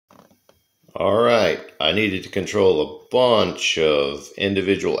All right, I needed to control a bunch of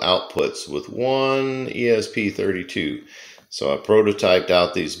individual outputs with one ESP32. So I prototyped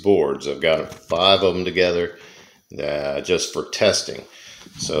out these boards. I've got 5 of them together just for testing.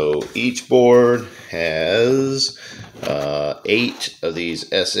 So each board has 8 of these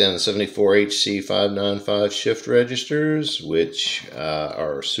SN74HC595 shift registers, which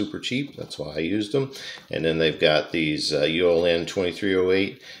are super cheap. That's why I used them. And then they've got these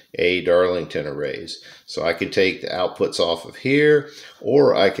ULN2308A Darlington arrays. So I can take the outputs off of here,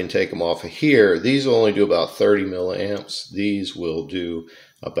 or I can take them off of here. These will only do about 30 milliamps. These will do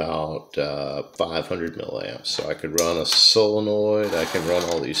about 500 milliamps. So I could run a solenoid, I can run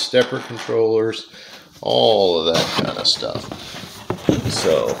all these stepper controllers, all of that kind of stuff.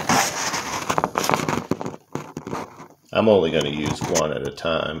 So I'm only going to use one at a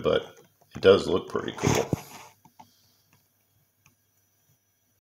time, but it does look pretty cool.